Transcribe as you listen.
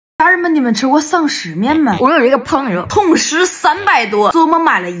家人们，你们吃过丧尸面吗？我有一个朋友，同时300多，琢磨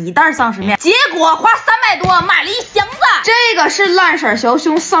买了1袋丧尸面，结果花300多买了1箱子。这个是蓝色小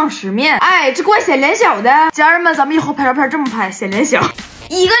熊丧尸面，哎，这怪显脸小的。家人们，咱们以后拍照片这么拍，显脸小。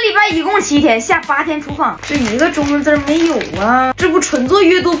1个礼拜一共7天，下8天厨房，这一个中文字没有啊，这不纯做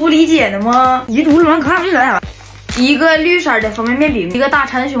阅读不理解的吗？一读完看不出来了。一个绿色的方便面饼，一个大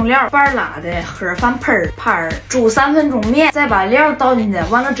馋熊料，半拉的盒饭盘煮3分钟面，再把料倒进去，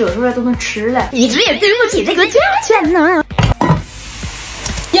完了折出来都能吃了。一直也对不起这个价钱呢。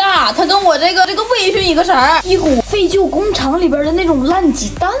呀，它跟我这个微醺一个色儿，一股废旧工厂里边的那种烂鸡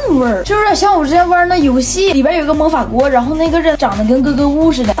蛋味儿，就有点像我之前玩那游戏里边有一个魔法锅，然后那个人长得跟格格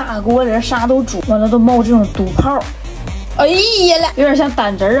巫似的，大锅里啥都煮，完了都冒这种毒泡。哎呀嘞，有点像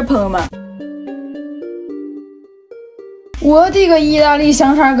胆汁啊，朋友们。我的个意大利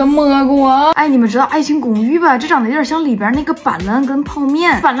香肠跟蘑菇啊！哎，你们知道《爱情公寓》吧？这长得有点像里边那个板蓝根泡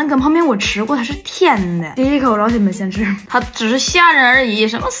面。板蓝根泡面我吃过，它是甜的。第一口，老铁们先吃，它只是吓人而已。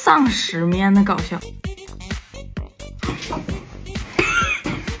什么丧尸面的搞笑？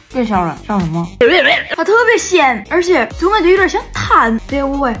别笑了，笑什么？它特别鲜，而且总感觉有点像摊。别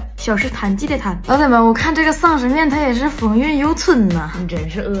误会，小吃摊记的摊。老铁们，我看这个丧尸面它也是风韵犹存呐。你真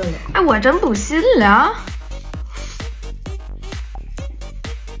是饿了。哎，我真不信了。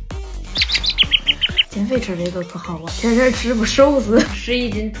减肥吃这个可好啊，天天吃不瘦死，吃1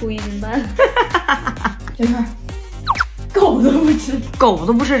斤吐1斤半。你看，狗都不吃，狗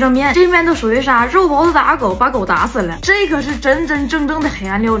都不吃这面，这面都属于啥？肉包子打狗，把狗打死了。这可是真真正正的黑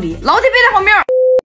暗料理。老铁别在旁边。